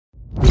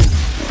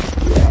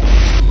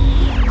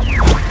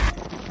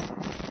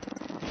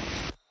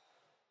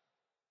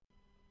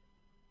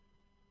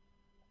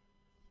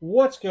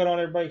What's going on,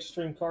 everybody?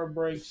 Extreme Card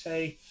Breaks.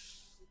 Hey,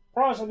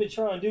 promise I'll be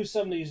trying to do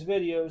some of these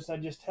videos. I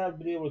just haven't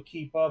been able to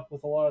keep up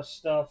with a lot of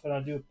stuff, and I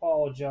do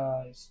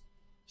apologize.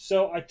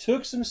 So I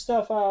took some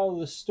stuff out of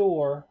the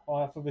store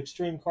off of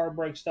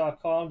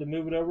ExtremeCardBreaks.com to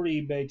move it over to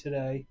eBay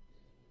today.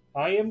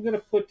 I am going to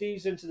put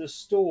these into the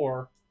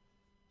store,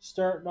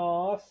 starting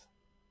off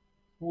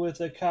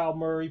with a Kyle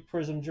Murray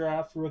Prism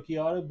Draft Rookie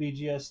Auto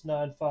BGS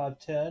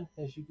 9510.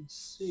 As you can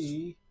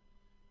see,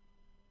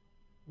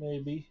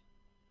 maybe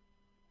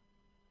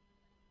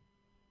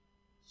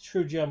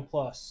True Gem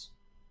Plus.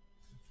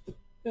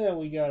 Then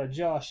we got a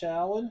Josh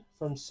Allen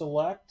from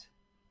Select.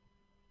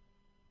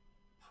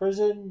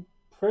 Prism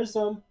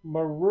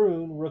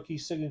Maroon Rookie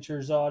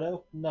Signatures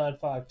Auto,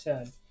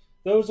 9510.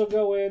 Those will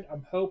go in,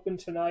 I'm hoping,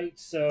 tonight,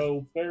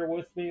 so bear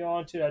with me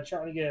on to it. I'm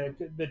trying to get a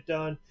good bit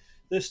done.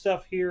 This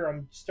stuff here,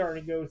 I'm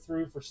starting to go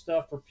through for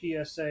stuff for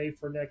PSA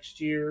for next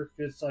year.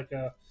 It's like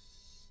I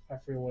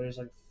forget what it is,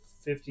 like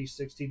 50,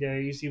 60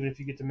 days, even if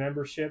you get the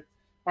membership.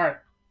 All right,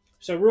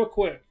 so real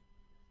quick.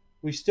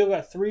 We still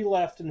got 3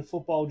 left in the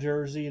football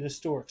jersey in the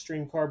store,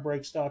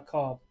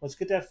 extremecardbreaks.com. Let's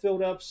get that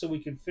filled up so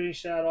we can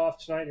finish that off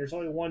tonight. There's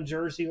only 1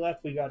 jersey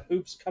left. We got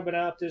hoops coming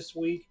out this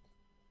week.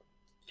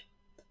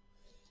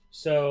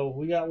 So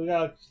we got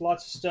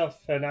lots of stuff,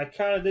 and I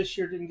kind of this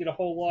year didn't get a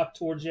whole lot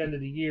towards the end of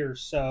the year,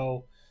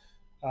 so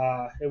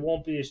it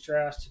won't be as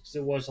drastic as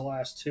it was the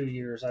last 2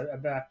 years. I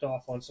backed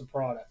off on some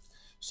product.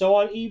 So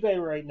on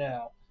eBay right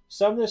now,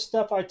 some of this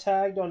stuff I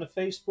tagged on the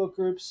Facebook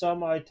group,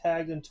 some I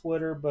tagged in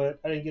Twitter, but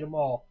I didn't get them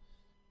all.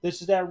 This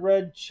is that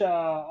red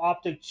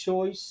optic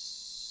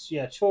choice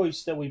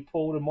that we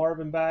pulled in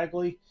Marvin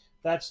Bagley.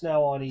 That's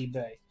now on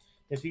eBay.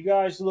 If you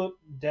guys look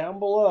down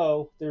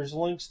below, there's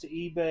links to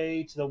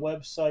eBay, to the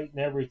website, and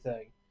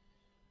everything.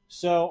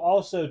 So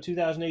also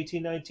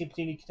 2018-19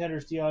 Panini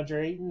Contenders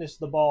DeAndre Ayton. This is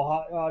the Ball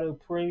Hot Auto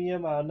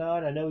Premium out of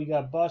 9. I know he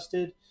got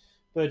busted,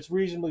 but it's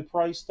reasonably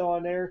priced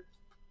on there.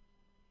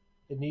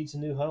 It needs a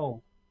new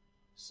home.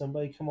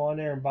 Somebody come on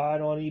there and buy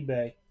it on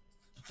eBay.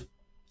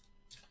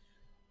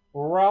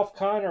 Ralph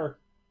Kiner.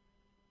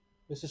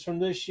 This is from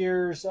this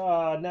year's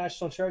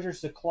National Treasures,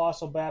 the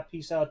Colossal Bat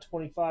Piece out of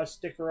 25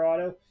 sticker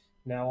auto,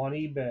 now on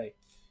eBay.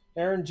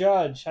 Aaron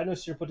Judge. I know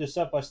you put this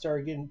up. I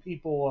started getting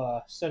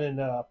people sending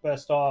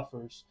best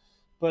offers.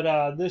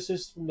 But this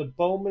is from the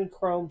Bowman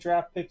Chrome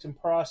Draft Picks and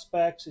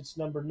Prospects. It's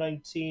number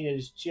 19. It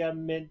is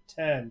Gem Mint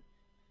 10.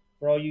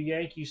 For all you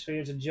Yankees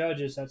fans and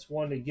Judges, that's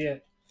one to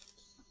get.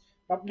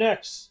 Up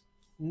next,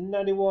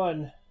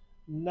 91,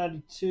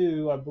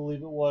 92, I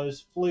believe it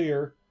was,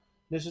 Fleer.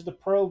 This is the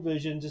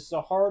Provisions. This is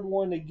a hard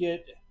one to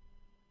get.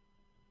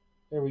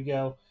 There we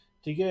go.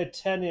 To get a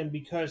 10 in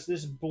because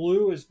this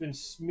blue has been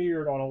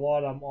smeared on a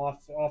lot of them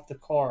off the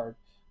card.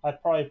 I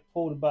probably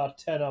pulled about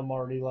 10 of them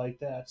already like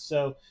that.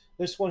 So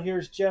this one here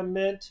is Gem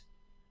Mint.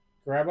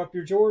 Grab up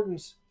your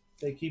Jordans.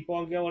 They keep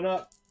on going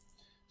up.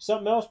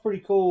 Something else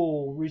pretty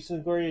cool.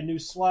 Recently graded new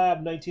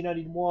slab,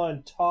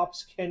 1991.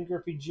 Topps Ken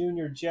Griffey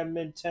Jr. Gem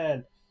Mint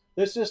 10.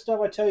 This is stuff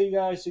I tell you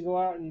guys to go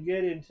out and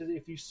get into.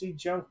 If you see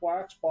junk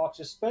wax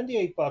boxes, spend the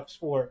 $8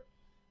 for it.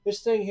 This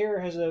thing here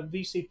has a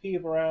VCP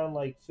of around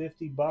like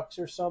 $50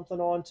 or something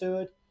onto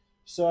it.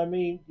 So I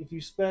mean, if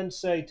you spend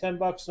say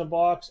 $10 in a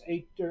box,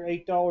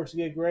 $8 to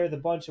get graded with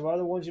a bunch of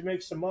other ones, you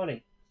make some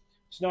money.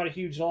 It's not a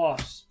huge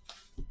loss.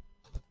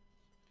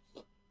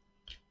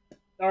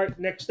 All right,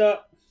 next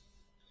up,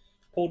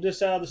 pulled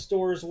this out of the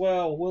store as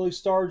well. Willie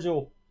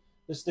Stargell.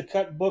 This is the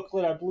cut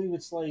booklet. I believe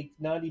it's like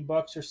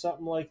 $90 or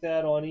something like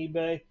that on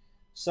eBay.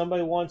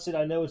 Somebody wants it.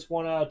 I know it's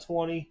 1 out of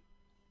 20.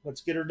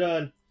 Let's get her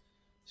done.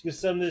 Let's get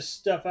some of this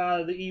stuff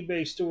out of the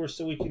eBay store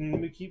so we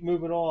can keep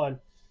moving on.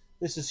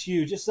 This is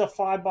huge. This is a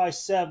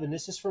 5x7.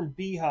 This is from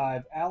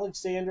Beehive.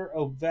 Alexander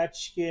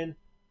Ovechkin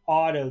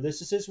Auto.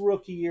 This is his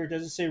rookie year. It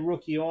doesn't say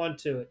rookie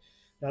onto it.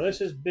 Now,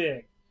 this is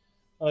big.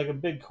 Like a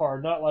big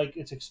card. Not like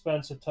it's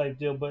expensive type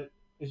deal. But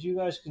as you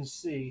guys can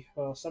see,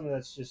 well, some of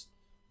that's just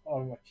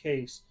on my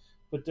case.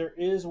 But there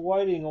is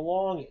whiting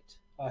along it.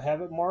 I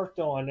have it marked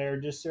on there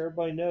just so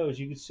everybody knows.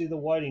 You can see the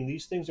whiting.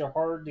 These things are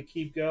hard to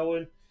keep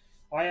going.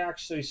 I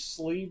actually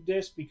sleeved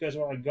this because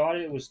when I got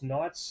it, it was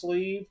not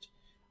sleeved.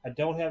 I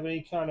don't have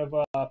any kind of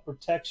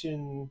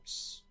protection,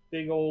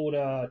 big old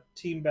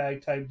team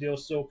bag type deal.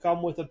 So it'll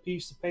come with a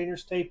piece of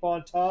painter's tape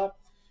on top.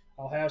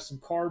 I'll have some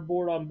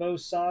cardboard on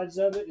both sides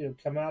of it. It'll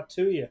come out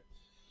to you.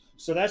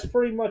 So that's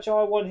pretty much all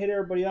I want to hit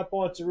everybody up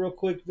on. It's a real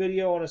quick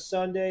video on a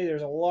Sunday.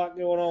 There's a lot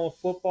going on with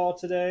football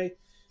today.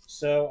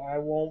 So I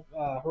won't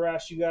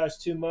harass you guys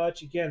too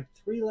much. Again,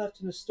 3 left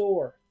in the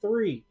store.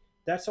 3.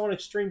 That's on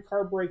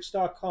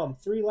extremecardbreaks.com.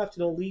 3 left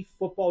in Elite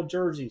football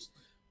jerseys.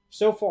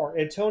 So far,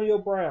 Antonio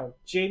Brown,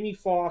 Jamie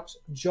Foxx,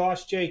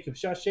 Josh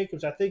Jacobs. Josh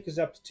Jacobs, I think, is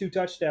up to 2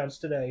 touchdowns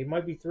today. It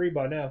might be 3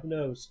 by now. Who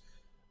knows?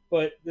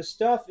 But the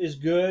stuff is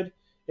good.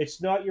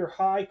 It's not your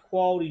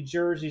high-quality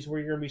jerseys where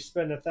you're going to be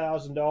spending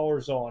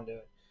 $1,000 on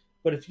it.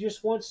 But if you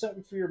just want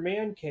something for your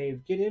man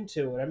cave, get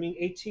into it. I mean,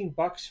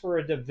 $18 for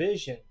a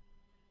division.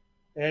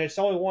 And it's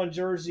only 1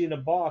 jersey in a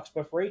box,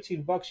 but for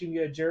 $18 you can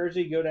get a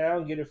jersey, go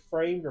down, get it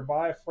framed, or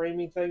buy a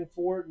framing thing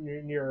for it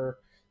in your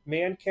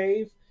man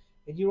cave,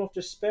 and you don't have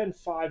to spend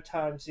 5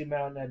 times the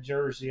amount in that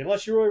jersey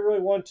unless you really, really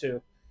want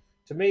to.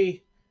 To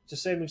me, it's the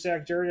same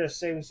exact jersey, the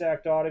same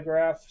exact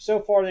autograph. So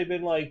far, they've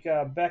been like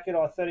Beckett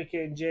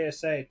authenticating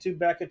JSA, 2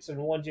 Beckett's and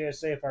 1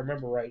 JSA, if I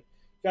remember right.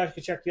 You guys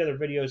can check the other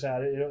videos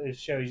out; it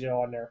shows you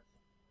on there.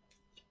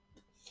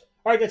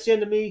 All right, that's the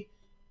end of me.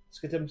 Let's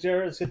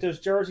get those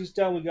jerseys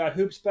done. We got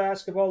hoops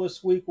basketball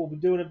this week. We'll be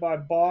doing it by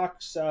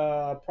box,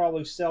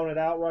 probably selling it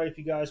outright. If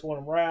you guys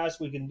want them raz,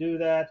 we can do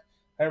that.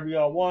 However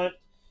y'all want,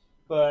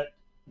 but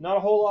not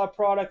a whole lot of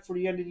product for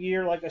the end of the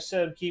year. Like I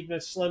said, I'm keeping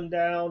it slimmed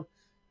down.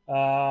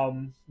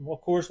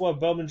 Of course, we'll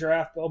have Bowman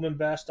Draft, Bowman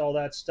Best, all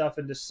that stuff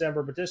in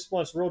December. But this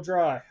month's real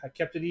dry. I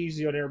kept it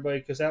easy on everybody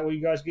because that way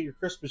you guys get your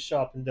Christmas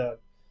shopping done.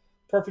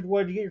 Perfect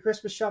way to get your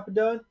Christmas shopping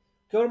done.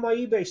 Go to my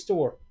eBay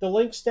store. The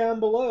link's down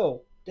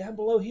below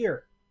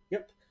here.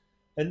 Yep.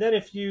 And then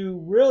if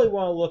you really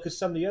want to look at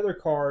some of the other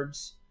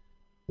cards,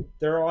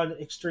 they're on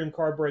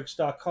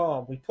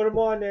extremecardbreaks.com. We put them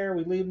on there.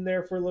 We leave them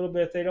there for a little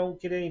bit. If they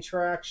don't get any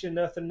traction,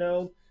 nothing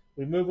known,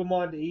 we move them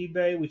on to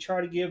eBay. We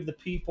try to give the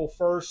people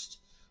first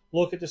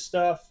look at the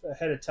stuff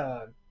ahead of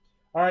time.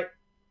 All right.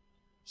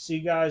 See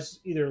you guys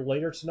either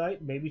later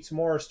tonight, maybe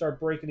tomorrow, start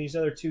breaking these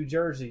other 2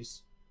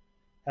 jerseys.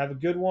 Have a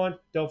good one.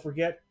 Don't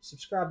forget,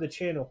 subscribe to the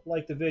channel.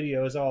 Like the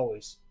video as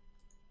always.